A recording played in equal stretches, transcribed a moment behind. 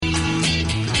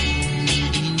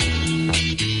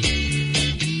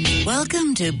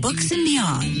Welcome to Books and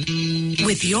Beyond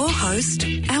with your host,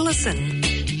 Alison.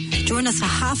 Join us for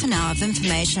half an hour of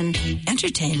information,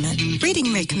 entertainment,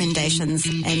 reading recommendations,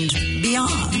 and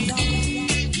beyond.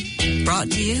 Brought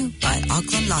to you by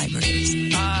Auckland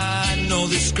Libraries. I know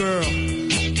this girl,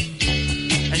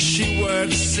 and she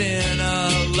works in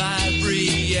a library,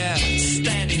 yeah,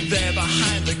 standing there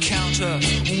behind the counter,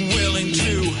 willing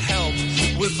to help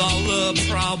with all the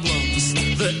problems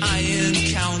that I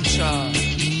encounter.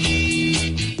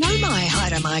 Nau mai,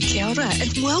 haere mai, kia ora,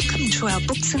 and welcome to our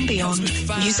Books and Beyond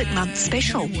Music Month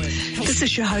special. This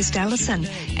is your host, Alison,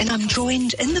 and I'm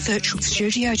joined in the virtual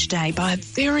studio today by a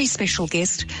very special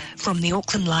guest from the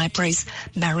Auckland Libraries,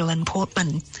 Marilyn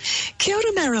Portman. Kia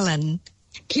ora, Marilyn.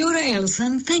 Kia ora,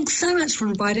 Alison. Thanks so much for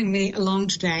inviting me along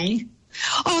today.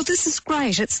 Oh, this is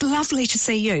great. It's lovely to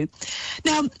see you.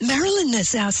 Now, Marilyn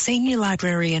is our Senior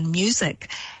Librarian Music,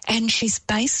 and she's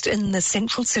based in the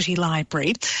Central City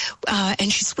Library, and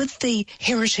she's with the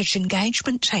Heritage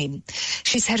Engagement Team.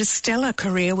 She's had a stellar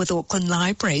career with Auckland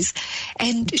Libraries,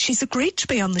 and she's agreed to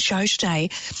be on the show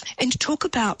today and to talk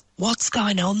about what's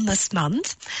going on this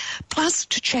month, plus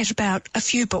to chat about a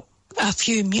few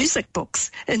music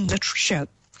books in literature.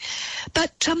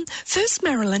 But first,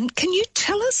 Marilyn, can you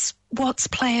tell us what's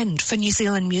planned for New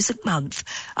Zealand Music Month?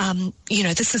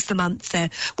 This is the month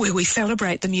where we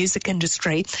celebrate the music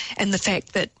industry and the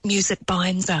fact that music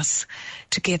binds us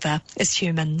together as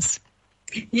humans.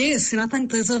 Yes, and I think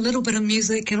there's a little bit of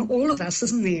music in all of us,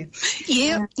 isn't there?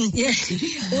 Yeah. Yeah.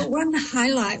 Well, one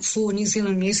highlight for New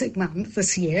Zealand Music Month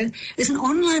this year is an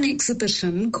online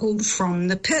exhibition called From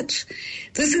the Pit.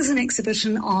 This is an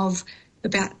exhibition of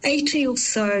about 80 or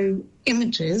so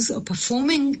images of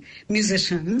performing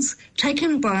musicians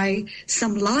taken by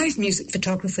some live music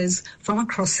photographers from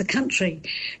across the country.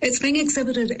 It's being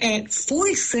exhibited at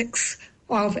 46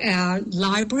 of our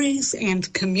libraries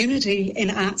and community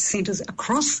and arts centres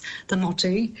across the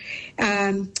Motu.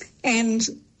 And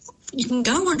you can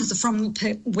go onto the From the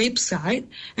Pit website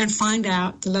and find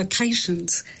out the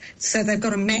locations. So they've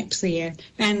got a map there,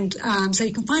 and so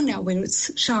you can find out where it's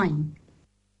showing.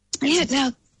 Yeah,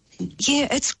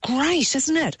 it's great,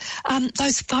 isn't it?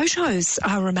 Those photos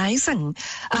are amazing.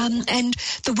 And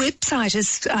the website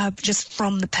is just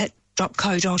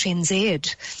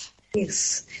fromthepit.co.nz.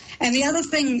 Yes. And the other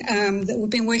thing that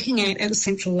we've been working at the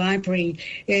Central Library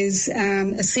is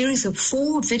a series of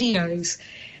 4 videos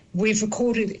we've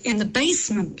recorded in the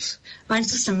basement.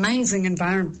 It's just an amazing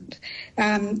environment,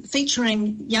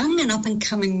 featuring young and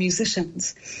up-and-coming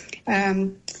musicians.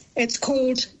 It's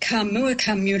called Ka Mua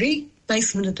Ka Muri,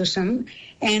 Basement Edition,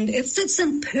 and it fits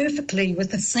in perfectly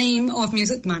with the theme of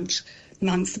Music Month,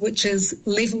 which is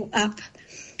Level Up.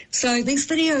 So these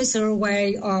videos are a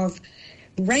way of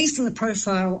raising the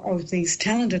profile of these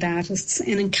talented artists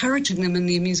and encouraging them in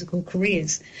their musical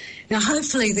careers. Now,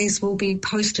 hopefully these will be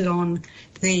posted on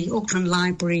the Auckland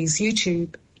Library's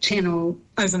YouTube channel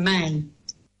over May.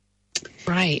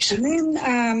 Right. And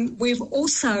then we've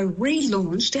also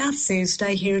relaunched our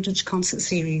Thursday Heritage Concert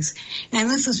Series. And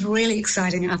this is really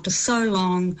exciting after so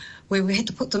long where we had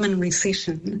to put them in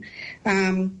recession.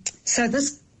 So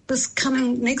this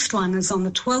coming next one is on the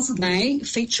 12th of May,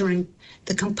 featuring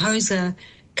the composer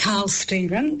Carl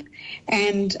Stephen.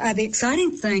 And the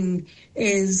exciting thing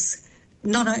is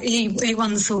he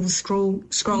won the Silver Scroll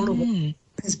Award,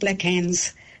 his Black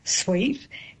Hands Suite.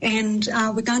 And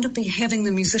we're going to be having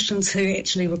the musicians who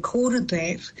actually recorded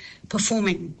that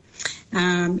performing.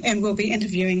 And we'll be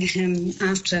interviewing him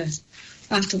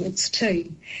afterwards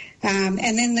too. And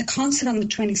then the concert on the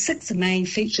 26th of May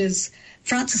features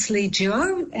Francis Lee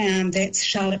Duo, that's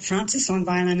Charlotte Francis on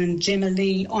violin and Gemma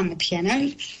Lee on the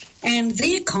piano. And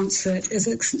their concert is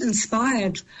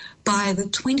inspired by the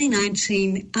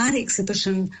 2019 art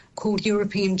exhibition called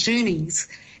European Journeys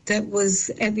that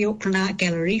was at the Auckland Art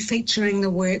Gallery, featuring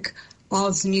the work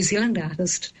of the New Zealand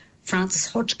artist Frances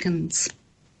Hodgkins.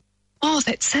 Oh,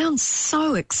 that sounds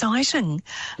so exciting.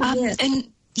 Yes.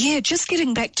 And just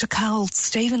getting back to Carl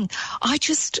Stephen, I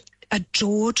just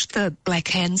adored the Black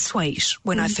Hand Suite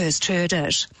when I first heard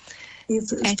it.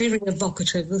 It's very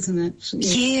evocative, isn't it?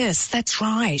 Yes, that's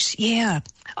right. Yeah.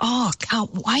 Oh,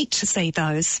 can't wait to see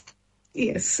those.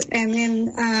 Yes. And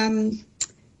then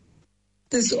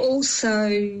there's also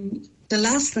the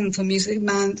last thing for Music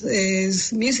Month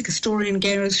is music historian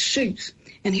Gareth Shute,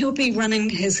 and he'll be running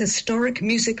his historic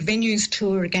music venues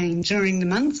tour again during the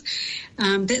month.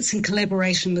 That's in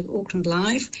collaboration with Auckland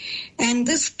Live. And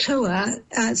this tour,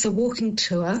 it's a walking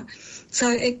tour, so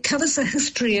it covers the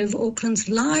history of Auckland's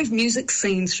live music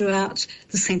scene throughout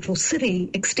the central city,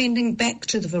 extending back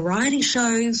to the variety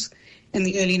shows in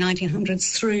the early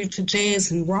 1900s through to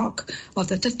jazz and rock of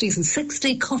the 50s and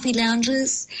 60s, coffee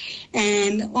lounges,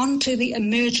 and on to the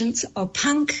emergence of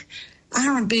punk,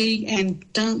 R&B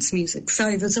and dance music.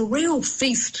 So there's a real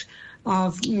feast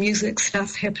of music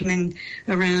stuff happening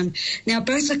around. Now,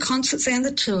 both the concerts and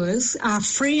the tours are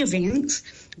free events,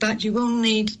 but you will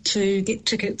need to get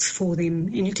tickets for them,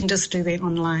 and you can just do that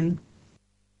online.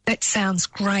 That sounds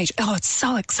great. Oh, it's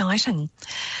so exciting.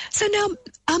 So now,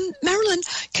 Marilyn,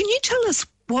 can you tell us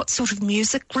what sort of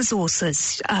music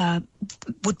resources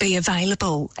would be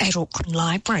available at Auckland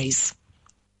libraries?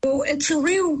 Well, it's a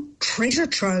real treasure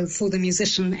trove for the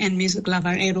musician and music lover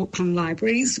at Auckland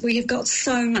libraries. We have got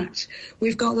so much.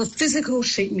 We've got the physical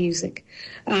sheet music.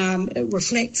 It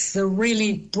reflects the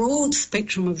really broad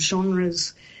spectrum of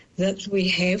genres that we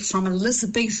have, from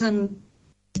Elizabethan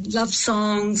love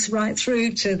songs right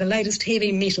through to the latest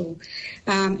heavy metal,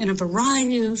 in a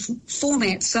variety of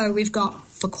formats. So we've got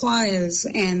for choirs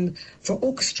and for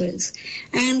orchestras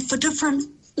and for different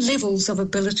levels of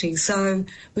ability. So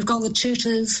we've got the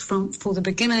tutors for the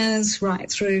beginners right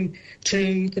through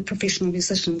to the professional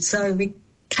musicians. So we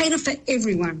cater for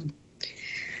everyone.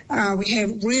 We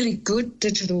have really good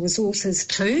digital resources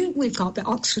too. We've got the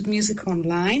Oxford Music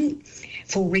Online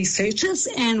for researchers,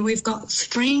 and we've got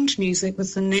streamed music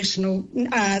with the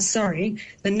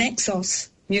Naxos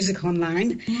Music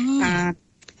Online.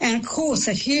 And of course,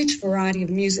 a huge variety of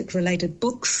music-related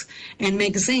books and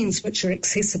magazines which are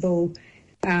accessible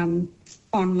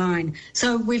online.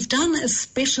 So we've done a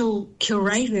special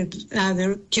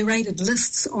curated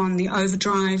lists on the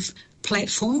Overdrive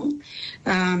platform,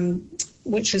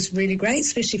 which is really great,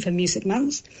 especially for Music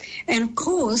Month. And of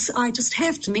course, I just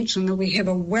have to mention that we have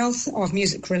a wealth of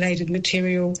music-related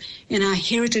material in our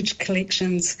heritage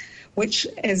collections, which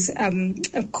is,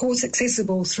 of course,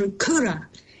 accessible through Kura,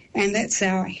 and that's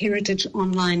our heritage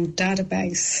online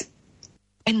database.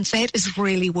 And that is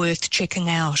really worth checking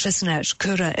out, isn't it?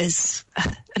 Kura is,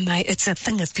 it's a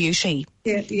thing of beauty.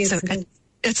 Yeah, yes, so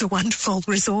it's a wonderful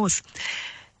resource.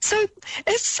 So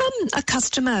if a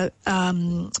customer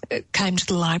came to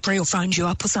the library or phoned you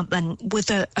up or something with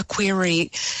a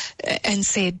query and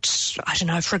said, I don't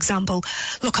know, for example,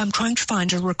 look, I'm trying to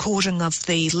find a recording of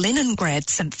the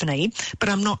Leningrad Symphony, but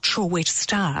I'm not sure where to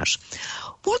start.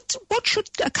 What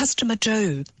should a customer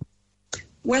do?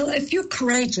 Well, if you're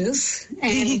courageous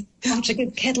and want to give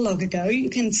a catalogue a go,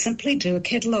 you can simply do a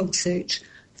catalogue search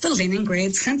for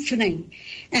Leningrad Symphony,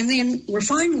 and then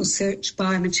refine your search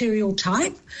by material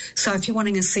type. So if you're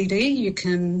wanting a CD, you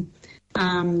can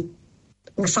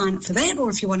refine it for that, or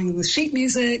if you're wanting the sheet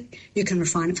music, you can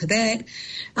refine it for that.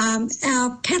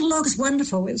 Our catalogue is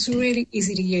wonderful. It's really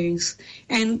easy to use.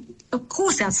 And, of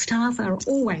course, our staff are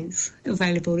always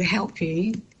available to help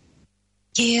you.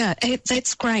 Yeah,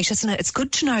 that's great, isn't it? It's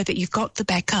good to know that you've got the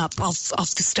backup of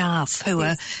the staff who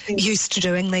are used to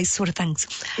doing these sort of things.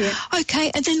 Yeah.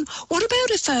 Okay, and then what about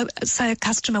if, say, a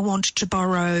customer wanted to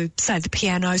borrow, say, the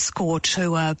piano score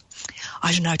to a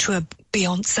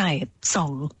Beyonce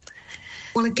song?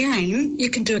 Well, again, you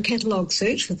can do a catalogue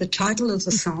search for the title of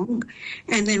the song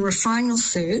and then refine your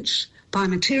search by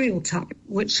material type,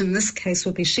 which in this case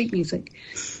would be sheet music.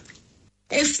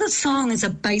 If the song is a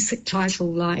basic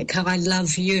title like I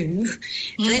Love You,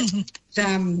 that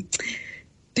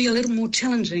be a little more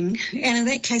challenging. And in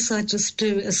that case, I just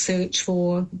do a search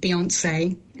for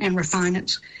Beyonce and refine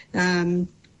it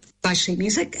by sheet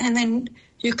music. And then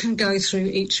you can go through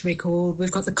each record. We've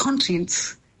got the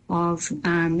contents of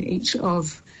each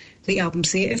of the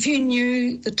albums there. If you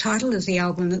knew the title of the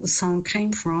album that the song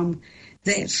came from,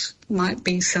 that might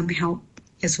be some help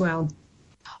as well.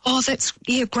 Oh, that's,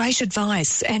 great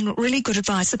advice, and really good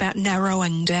advice about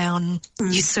narrowing down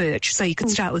your search. So you can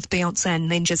start with Beyonce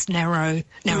and then just narrow.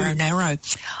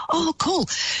 Oh, cool.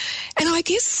 And I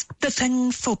guess the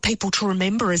thing for people to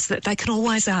remember is that they can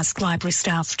always ask library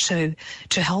staff to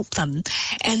help them,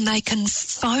 and they can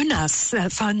phone us,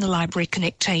 phone the Library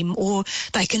Connect team, or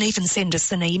they can even send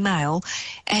us an email.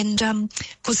 And of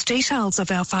course, details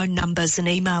of our phone numbers and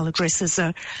email addresses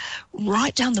are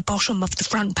right down the bottom of the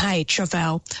front page of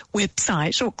our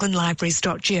website,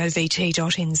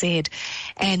 aucklandlibraries.govt.nz,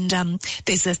 and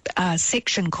there's a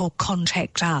section called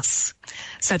Contact Us,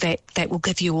 so that will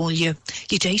give you all your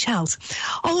details.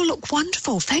 Oh, look,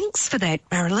 wonderful. Thanks for that,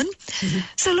 Marilyn. Mm-hmm.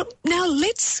 So look, now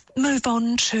let's move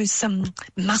on to some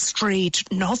must-read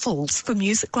novels for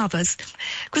music lovers,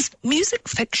 because music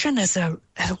fiction is a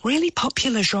really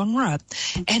popular genre,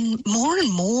 and more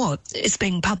is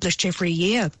being published every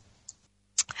year.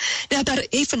 Now, about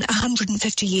even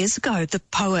 150 years ago, the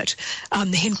poet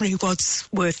Henry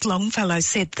Wadsworth Longfellow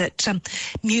said that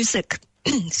music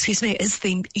excuse me, is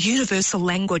the universal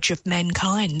language of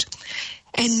mankind.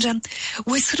 And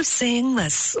we're sort of seeing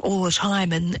this all the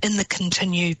time in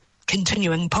the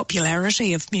continuing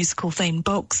popularity of musical-themed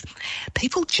books.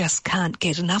 People just can't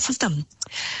get enough of them.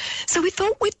 So we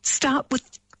thought we'd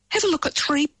have a look at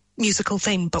 3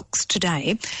 musical-themed books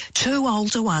today, 2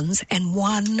 older ones and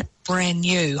 1 brand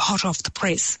new, hot off the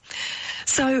press.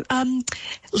 So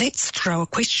let's throw a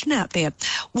question out there.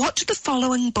 What do the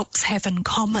following books have in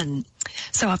common?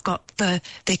 So I've got The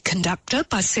Conductor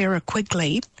by Sarah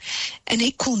Quigley, An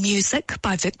Equal Music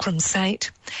by Vikram Seth,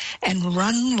 and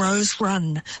Run, Rose,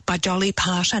 Run by Dolly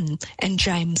Parton and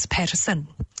James Patterson.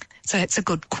 So that's a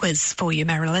good quiz for you,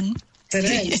 Marilyn. It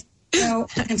is. Well,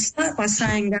 I can start by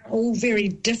saying they're all very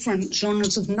different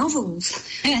genres of novels.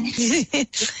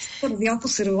 Sort of the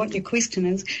opposite of what your question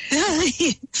is.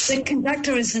 The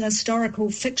Conductor is an historical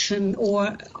fiction,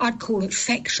 or I'd call it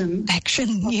faction.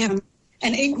 Action, yeah.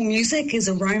 An Equal Music is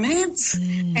a romance,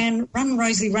 and Run,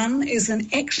 Rosie, Run is an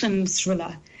action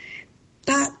thriller.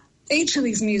 But each of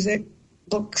these music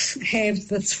books have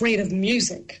the thread of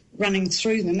music running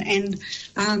through them, and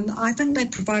I think they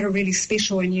provide a really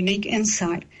special and unique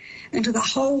insight into the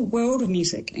whole world of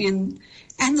music and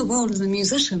the world of the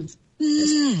musician.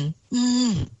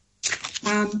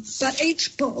 But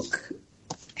each book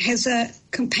has a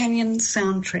companion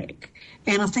soundtrack,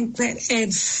 and I think that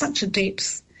adds such a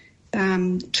depth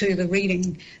to the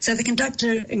reading. So The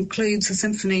Conductor includes the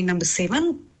Symphony No.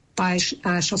 7 by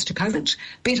Shostakovich,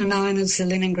 better known as the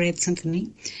Leningrad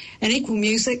Symphony. An Equal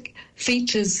Music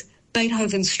features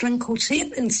Beethoven's String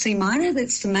Quartet in C minor.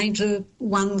 That's the major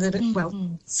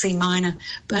one C minor.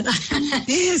 But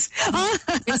yes,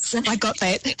 I got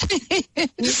that.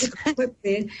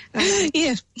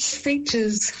 There.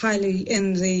 Features highly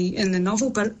in the novel,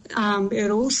 but it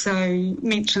also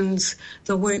mentions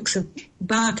the works of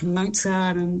Bach and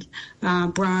Mozart and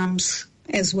Brahms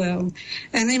as well.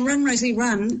 And then Run, Rosie,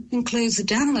 Run includes a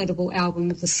downloadable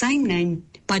album of the same name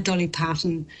by Dolly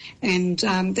Parton, and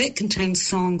that contains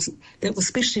songs that were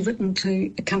specially written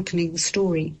to accompany the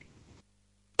story.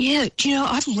 Yeah,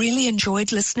 I've really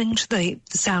enjoyed listening to the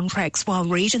soundtracks while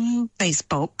reading these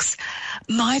books.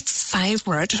 My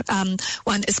favourite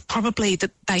one is probably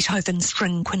the Beethoven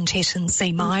String Quintet in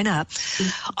C minor.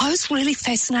 I was really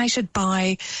fascinated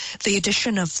by the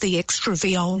addition of the extra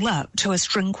viola to a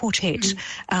string quartet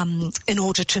in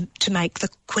order to make the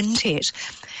quintet.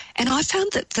 And I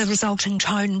found that the resulting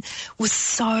tone was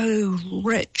so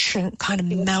rich and kind of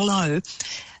mellow.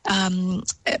 And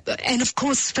of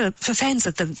course, for fans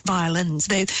of the violins,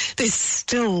 there's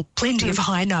still plenty of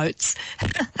high notes.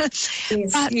 But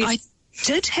I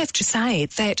did have to say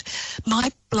that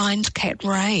my blind cat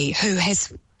Ray, who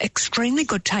has extremely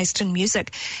good taste in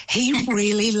music, he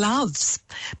really loves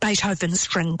Beethoven's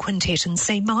String Quintet in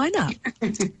C minor.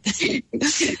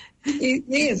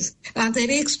 Yes, that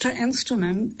extra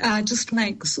instrument just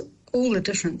makes all the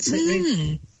difference.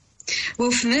 Well,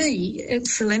 for me,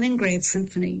 it's the Leningrad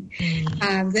Symphony.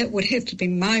 That would have to be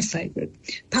my favourite,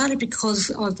 partly because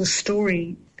of the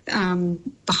story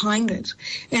behind it.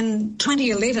 In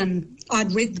 2011,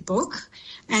 I'd read the book,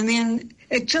 and then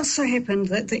it just so happened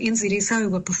that the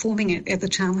NZSO were performing it at the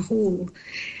town hall.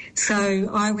 So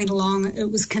I went along.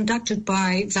 It was conducted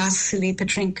by Vasily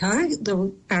Petrenko,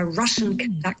 the Russian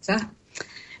conductor.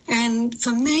 And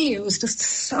for me, it was just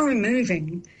so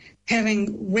moving,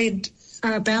 having read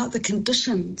about the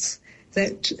conditions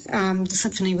that the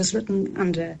symphony was written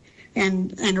under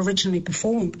and originally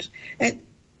performed. It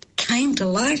came to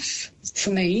life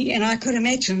for me, and I could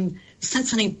imagine the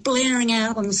symphony blaring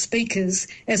out on the speakers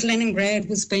as Leningrad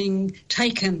was being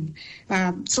taken,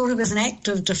 sort of as an act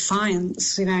of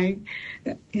defiance, Yeah.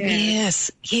 Yes,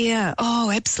 yeah,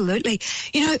 oh, absolutely.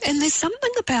 And there's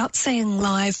something about seeing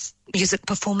live music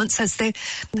performances. They're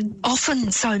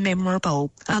often so memorable,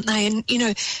 aren't they? And,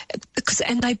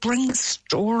 and they bring the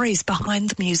stories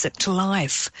behind the music to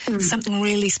life. Something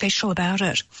really special about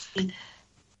it.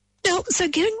 Now, so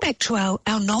getting back to our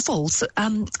novels,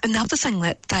 another thing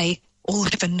that they all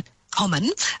have in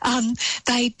common,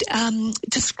 they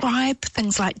describe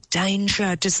things like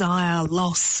danger, desire,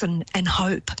 loss and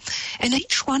hope. And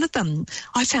each one of them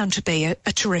I found to be a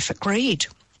terrific read.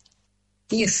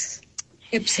 Yes.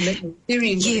 Absolutely.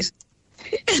 Very engaging.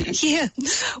 Yeah.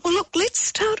 Well, look, let's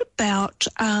start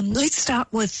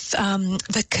with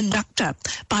The Conductor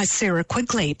by Sarah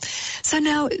Quigley. So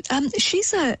now,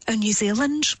 she's a New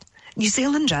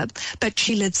Zealander, but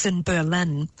she lives in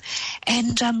Berlin.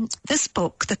 And this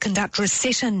book, The Conductor, is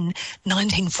set in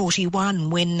 1941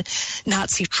 when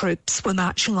Nazi troops were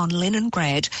marching on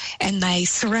Leningrad and they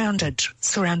surrounded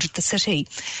the city.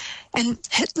 And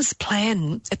Hitler's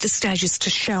plan at this stage is to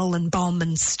shell and bomb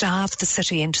and starve the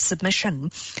city into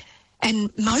submission.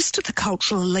 And most of the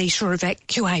cultural elite are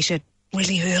evacuated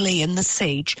really early in the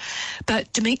siege.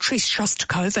 But Dmitri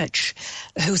Shostakovich,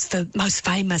 who's the most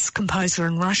famous composer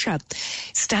in Russia,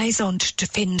 stays on to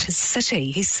defend his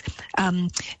city. He's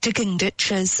digging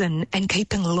ditches and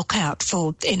keeping a lookout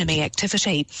for enemy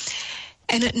activity.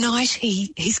 And at night,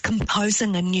 he's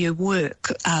composing a new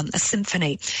work, a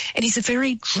symphony. And he's a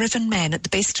very driven man at the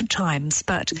best of times,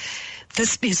 but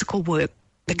this musical work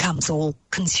becomes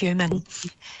all-consuming.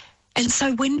 And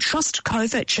so when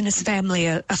Shostakovich and his family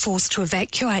are forced to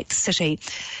evacuate the city,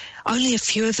 only a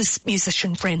few of his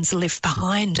musician friends are left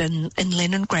behind in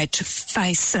Leningrad to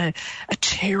face a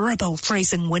terrible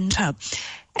freezing winter.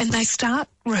 And they start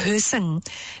rehearsing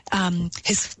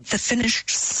the finished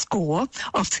score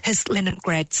of his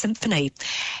Leningrad Symphony.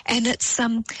 And it's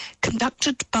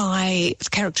conducted by a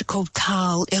character called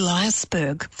Karl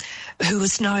Eliasberg, who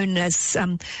is known as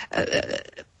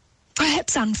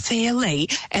perhaps unfairly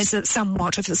as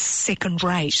somewhat of a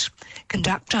second-rate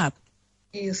conductor.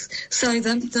 Yes, so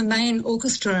the main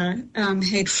orchestra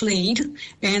had fled,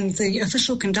 and the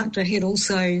official conductor had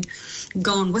also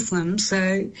gone with them.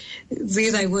 So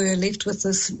there they were, left with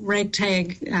this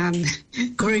ragtag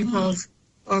group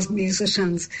of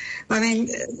musicians. I mean,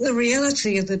 the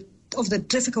reality of the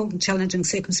difficult and challenging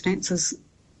circumstances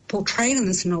portrayed in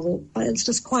this novel, it's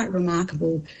just quite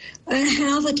remarkable.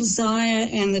 How the desire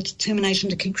and the determination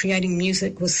to keep creating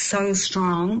music was so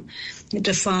strong, it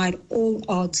defied all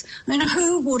odds. I mean,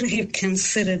 who would have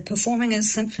considered performing a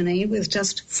symphony with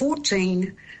just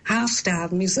 14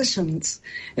 half-starved musicians?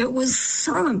 It was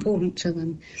so important to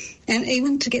them. And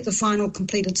even to get the final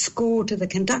completed score to the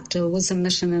conductor was a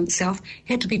mission in itself,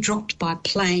 had to be dropped by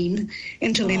plane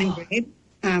into Leningrad.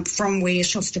 From where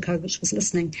Shostakovich was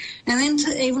listening. And then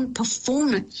to even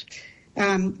perform it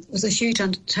was a huge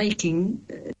undertaking,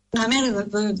 no matter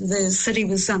that the city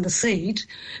was under siege.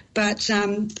 But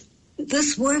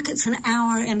this work, it's an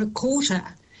hour and a quarter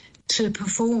to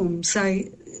perform. So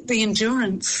the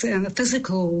endurance and the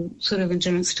physical sort of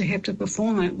endurance to have to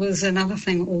perform it was another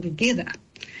thing altogether.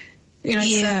 You know,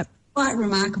 yeah. So quite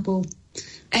remarkable.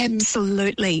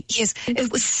 Absolutely, yes.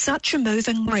 It was such a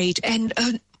moving read and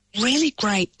really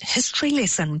great history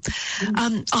lesson.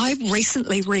 I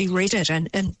recently reread it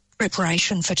in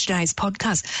preparation for today's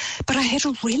podcast, but I had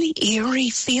a really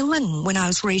eerie feeling when I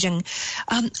was reading.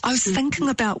 I was thinking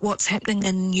about what's happening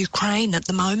in Ukraine at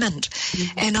the moment,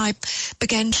 and I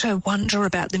began to wonder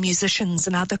about the musicians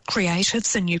and other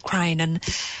creatives in Ukraine and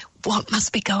what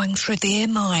must be going through their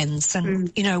minds and,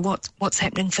 you know, what's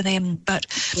happening for them. But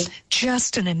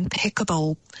just an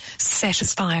impeccable,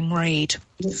 satisfying read.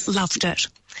 Loved it.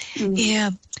 Yeah.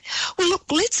 Well, look,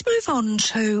 let's move on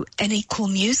to An Equal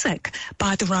Music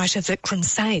by the writer Vikram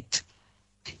Seth.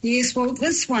 Yes, well,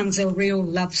 this one's a real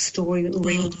love story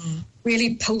that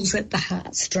really pulls at the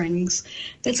heartstrings.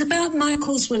 It's about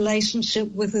Michael's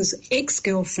relationship with his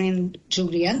ex-girlfriend,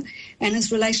 Julia, and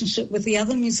his relationship with the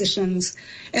other musicians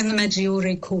in the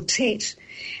Maggiore Quartet.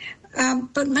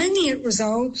 But mainly it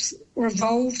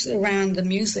revolves around the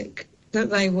music that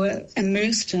they were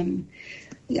immersed in.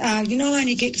 You not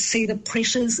only get to see the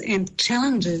pressures and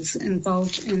challenges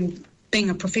involved in being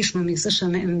a professional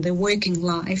musician and their working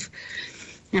life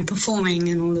and performing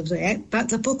and all of that, but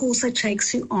the book also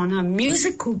takes you on a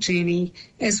musical journey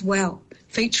as well,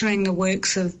 featuring the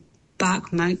works of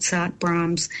Bach, Mozart,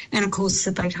 Brahms, and of course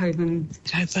the Beethoven.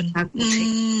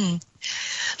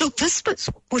 Look, this book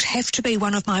would have to be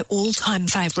one of my all-time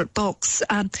favourite books.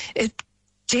 It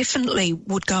definitely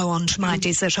would go onto my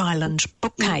desert island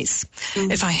bookcase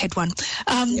if I had one.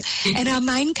 And our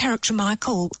main character,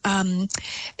 Michael,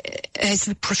 as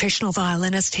a professional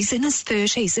violinist, he's in his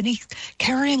 30s and he's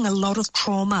carrying a lot of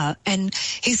trauma, and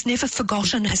he's never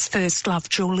forgotten his first love,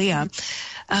 Julia.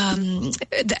 And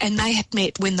they had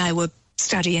met when they were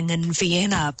studying in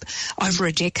Vienna over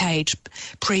a decade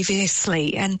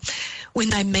previously, and when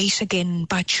they meet again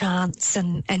by chance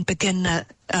and begin a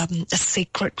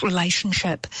secret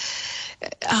relationship,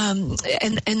 and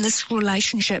this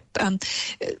relationship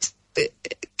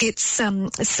gets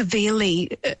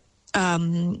severely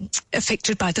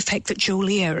affected by the fact that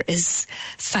Julia is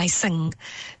facing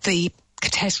the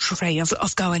catastrophe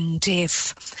of going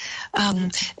deaf.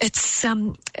 It's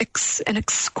an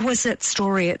exquisite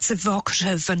story. It's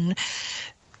evocative and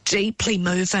deeply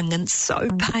moving and so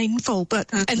painful,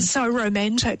 and so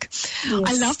romantic. Yes.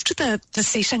 I loved the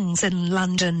settings in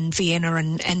London, Vienna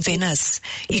and Venice.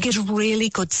 You get a really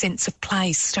good sense of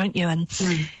place, don't you? And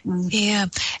yeah.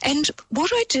 And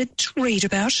what I did read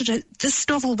about it, this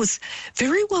novel was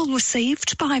very well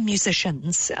received by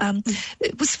musicians.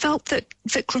 It was felt that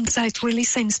Vikram Seth really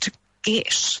seems to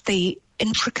get the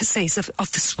intricacies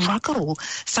of the struggle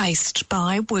faced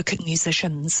by working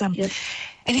musicians. And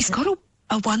he's got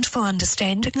a wonderful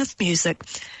understanding of music.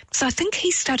 So I think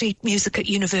he studied music at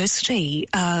university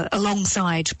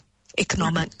alongside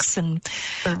economics, and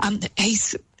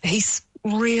he's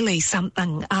really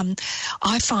something.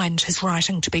 I find his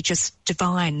writing to be just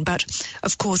divine, but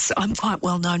of course I'm quite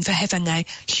well known for having a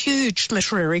huge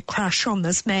literary crush on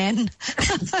this man.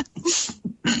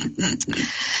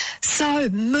 So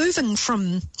moving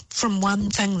from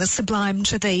one thing, the sublime,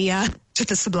 to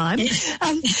the sublime,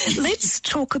 let's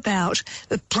talk about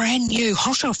the brand new,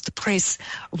 hot off the press,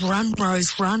 Run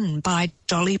Rose Run by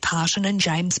Dolly Parton and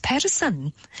James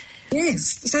Patterson.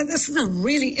 Yes, so this is a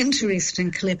really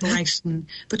interesting collaboration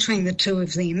between the two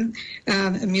of them,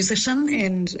 a musician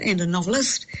and a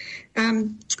novelist.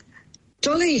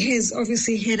 Dolly has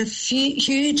obviously had a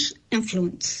huge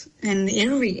influence in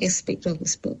every aspect of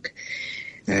this book.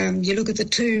 You look at the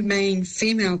two main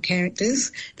female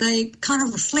characters, they kind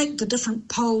of reflect the different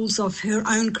poles of her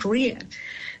own career,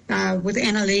 with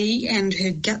Anna Lee and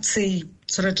her gutsy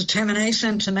sort of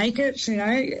determination to make it,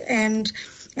 and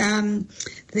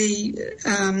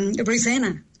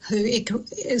Rosanna, who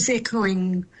is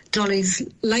echoing Dolly's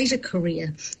later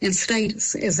career and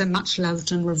status as a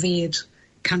much-loved and revered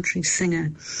country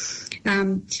singer.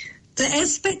 The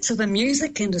aspects of the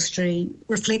music industry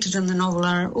reflected in the novel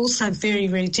are also very,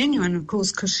 very genuine, of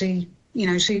course, because she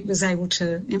was able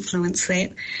to influence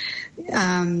that.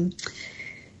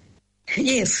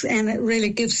 Yes, and it really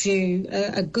gives you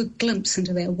a good glimpse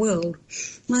into that world.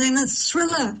 Well, then the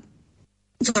thriller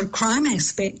sort of crime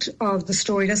aspect of the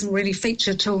story doesn't really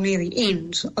feature till near the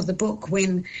end of the book,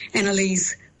 when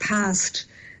Annalee's past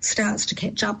starts to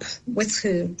catch up with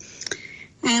her.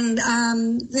 And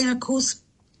then, of course,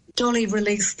 Dolly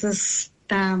released this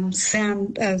album. It's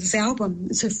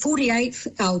her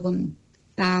 48th album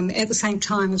at the same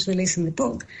time as releasing the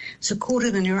book. It's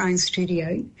recorded in her own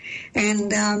studio.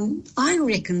 And I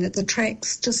reckon that the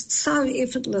tracks just so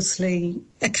effortlessly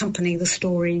accompany the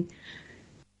story.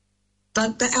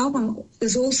 But the album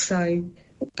is also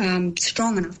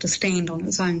strong enough to stand on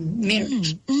its own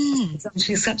merit.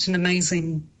 She's such an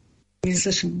amazing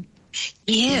musician.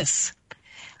 Yes.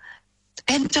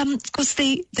 And of course,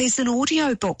 there's an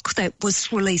audio book that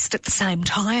was released at the same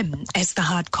time as the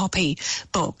hard copy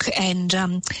book, and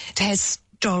it has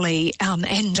Dolly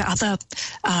and other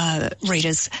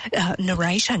readers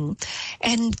narrating.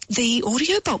 And the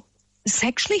audio book has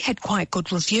actually had quite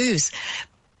good reviews.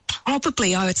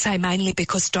 Probably, I would say, mainly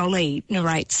because Dolly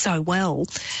narrates so well.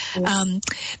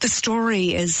 The story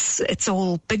it's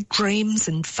all big dreams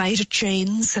and faded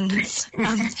jeans, and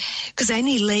because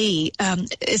Annie Lee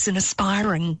is an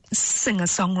aspiring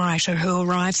singer-songwriter who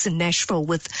arrives in Nashville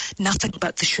with nothing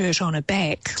but the shirt on her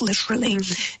back, literally,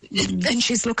 and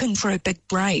she's looking for a big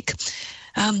break.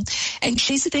 And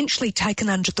she's eventually taken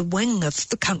under the wing of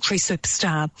the country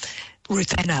superstar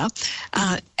Ruth Anna,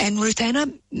 and Ruth Anna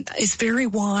is very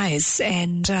wise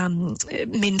and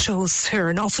mentors her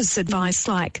and offers advice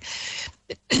like,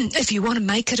 if you want to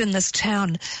make it in this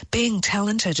town, being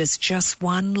talented is just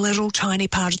one little tiny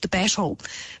part of the battle.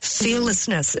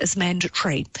 Fearlessness is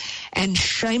mandatory, and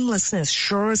shamelessness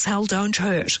sure as hell don't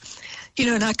hurt.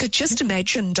 And I could just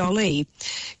imagine Dolly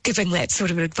giving that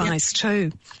sort of advice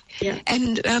too. Yeah.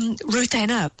 And Ruth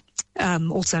Anna,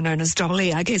 also known as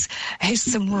Dolly, I guess, has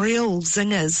some real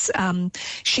zingers.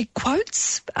 She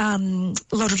quotes a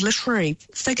lot of literary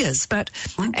figures,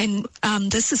 and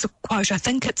this is a quote, I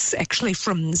think it's actually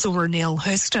from Zora Neale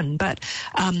Hurston, but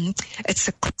it's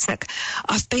a classic.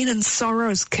 I've been in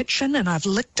sorrow's kitchen and I've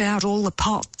licked out all the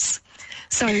pots.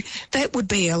 So that would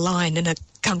be a line in a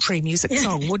country music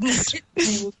song, wouldn't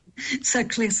it? So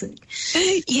classic.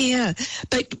 Yeah,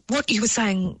 but what you were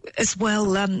saying as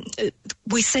well,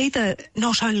 we see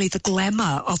not only the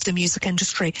glamour of the music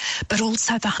industry, but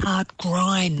also the hard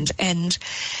grind and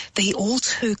the all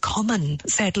too common,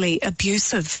 sadly,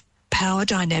 abusive power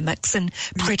dynamics and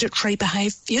predatory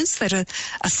behaviours that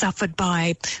are suffered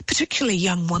by particularly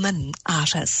young women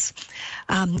artists.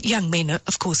 Young men,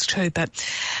 of course, too. But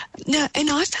no, and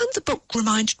I found the book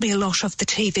reminded me a lot of the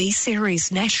TV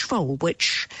series Nashville,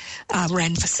 which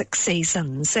ran for 6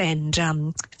 seasons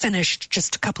and finished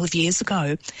just a couple of years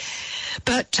ago.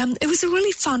 But it was a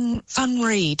really fun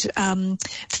read.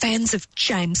 Fans of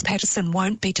James Patterson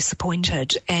won't be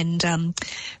disappointed, and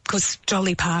because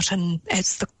Dolly Parton,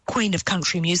 as the Queen of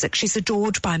Country Music, she's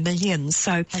adored by millions.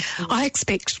 So I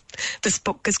expect this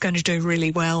book is going to do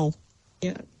really well.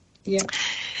 Yeah,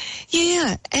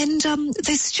 and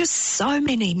there's just so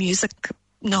many music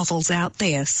novels out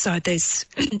there, so there's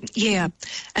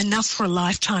enough for a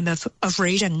lifetime of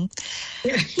reading.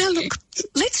 Now look,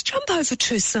 let's jump over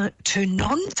to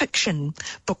non-fiction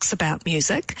books about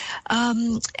music,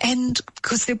 and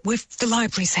because the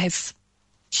libraries have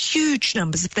huge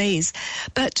numbers of these,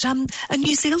 but a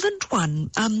New Zealand one.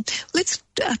 Let's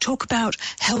talk about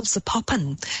Hell's a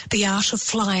Poppin', The Art of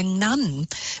Flying Nun,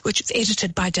 which is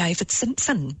edited by David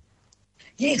Simpson.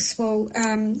 Yes, well,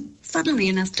 funnily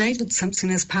enough, David Simpson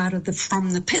is part of the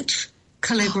From the Pit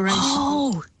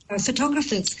collaboration of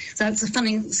photographers. So it's a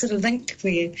funny sort of link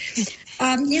there.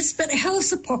 Yes, but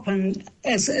Hell's a Poppin',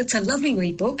 it's a lovely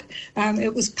wee book.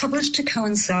 It was published to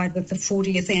coincide with the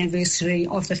 40th anniversary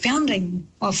of the founding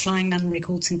of Flying Nun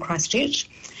Records in Christchurch,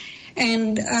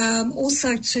 and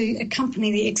also to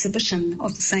accompany the exhibition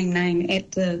of the same name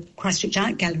at the Christchurch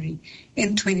Art Gallery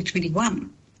in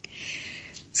 2021.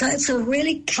 So it's a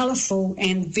really colourful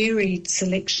and varied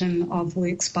selection of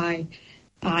works by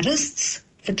artists,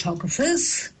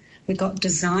 photographers. We've got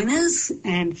designers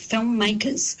and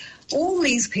filmmakers, all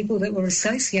these people that were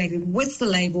associated with the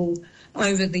label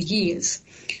over the years.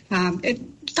 It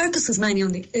focuses mainly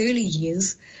on the early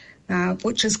years,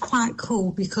 which is quite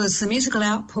cool because the musical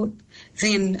output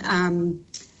then,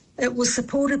 it was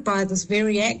supported by this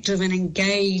very active and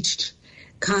engaged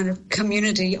kind of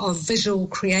community of visual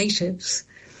creatives.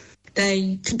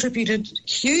 They contributed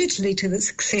hugely to the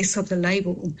success of the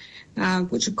label,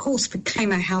 which of course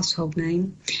became a household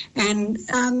name. And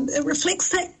it reflects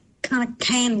that kind of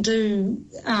can-do,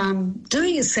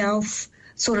 do-yourself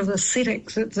sort of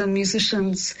aesthetic that the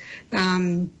musicians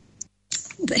had.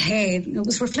 It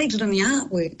was reflected in the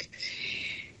artwork.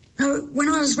 Now, when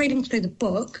I was reading through the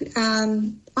book,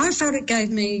 I felt it gave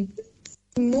me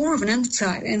more of an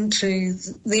insight into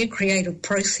their creative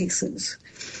processes.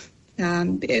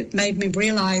 It made me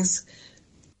realise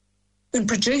in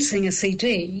producing a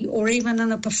CD or even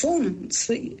in a performance,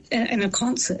 in a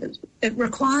concert, it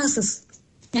requires this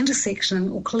intersection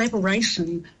or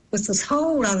collaboration with this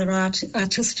whole other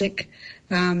artistic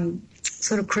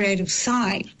sort of creative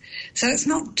side. So it's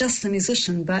not just the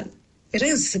musician, but it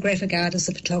is the graphic artist,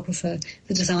 the photographer,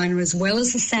 the designer, as well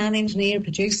as the sound engineer,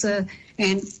 producer,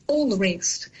 and all the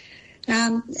rest.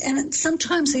 And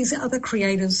sometimes these other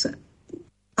creators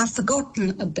are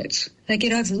forgotten a bit. They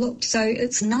get overlooked. So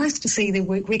it's nice to see their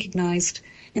work recognised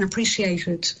and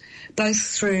appreciated, both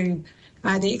through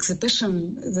the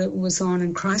exhibition that was on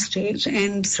in Christchurch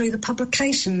and through the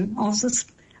publication of this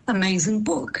amazing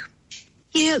book.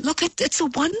 Yeah, look, it's a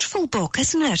wonderful book,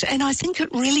 isn't it? And I think it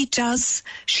really does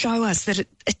show us that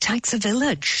it takes a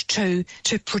village to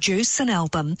produce an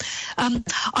album.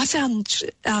 I found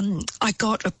I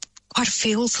got quite a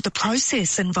feel for the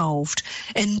process involved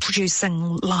in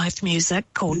producing live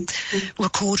music or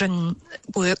recording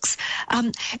works,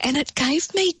 and it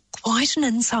gave me quite an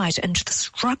insight into the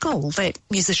struggle that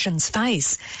musicians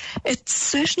face. It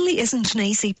certainly isn't an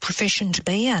easy profession to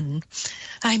be in.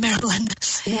 Hey, Marilyn?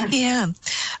 Yeah.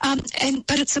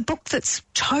 But it's a book that's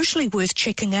totally worth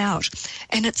checking out,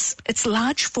 and its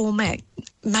large format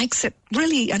makes it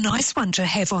really a nice one to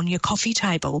have on your coffee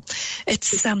table.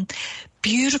 It's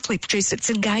beautifully produced,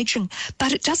 it's engaging,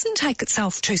 but it doesn't take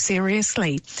itself too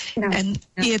seriously. No.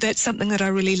 Yeah, that's something that I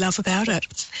really love about it.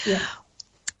 Yeah.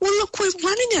 Well, look, we're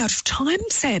running out of time,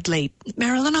 sadly.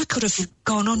 Marilyn, I could have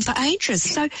gone on for ages.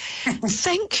 So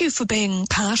thank you for being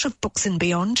part of Books and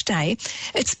Beyond today.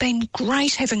 It's been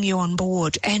great having you on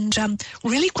board, and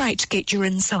really great to get your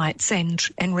insights and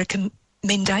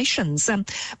recommendations.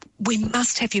 We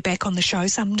must have you back on the show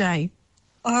someday.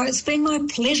 Oh, it's been my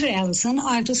pleasure, Alison.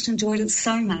 I've just enjoyed it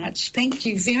so much. Thank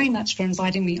you very much for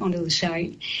inviting me onto the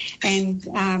show. And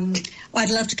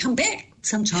I'd love to come back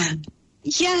sometime.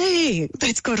 Yay!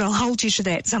 That's good. I'll hold you to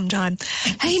that sometime.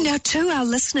 Hey, now to our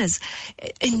listeners,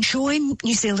 enjoy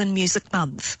New Zealand Music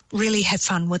Month. Really have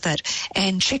fun with it.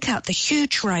 And check out the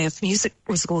huge array of music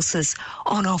resources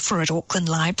on offer at Auckland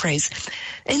Libraries.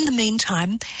 In the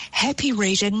meantime, happy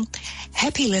reading,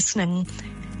 happy listening.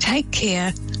 Take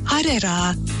care. Haere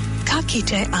rā. Ka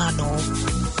kite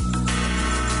anō.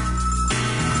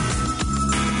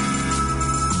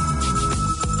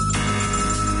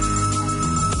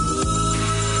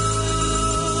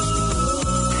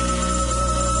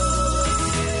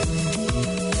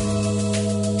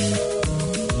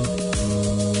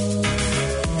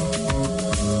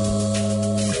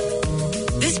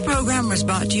 Was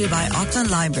brought to you by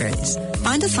Auckland Libraries.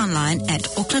 Find us online at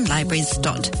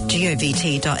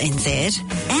aucklandlibraries.govt.nz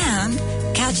and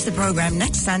catch the program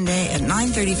next Sunday at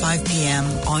 9:35 p.m.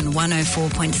 on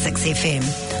 104.6 FM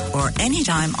or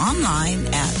anytime online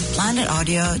at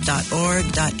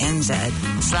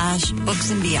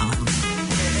planetaudio.org.nz/books and beyond.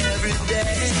 Every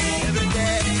day.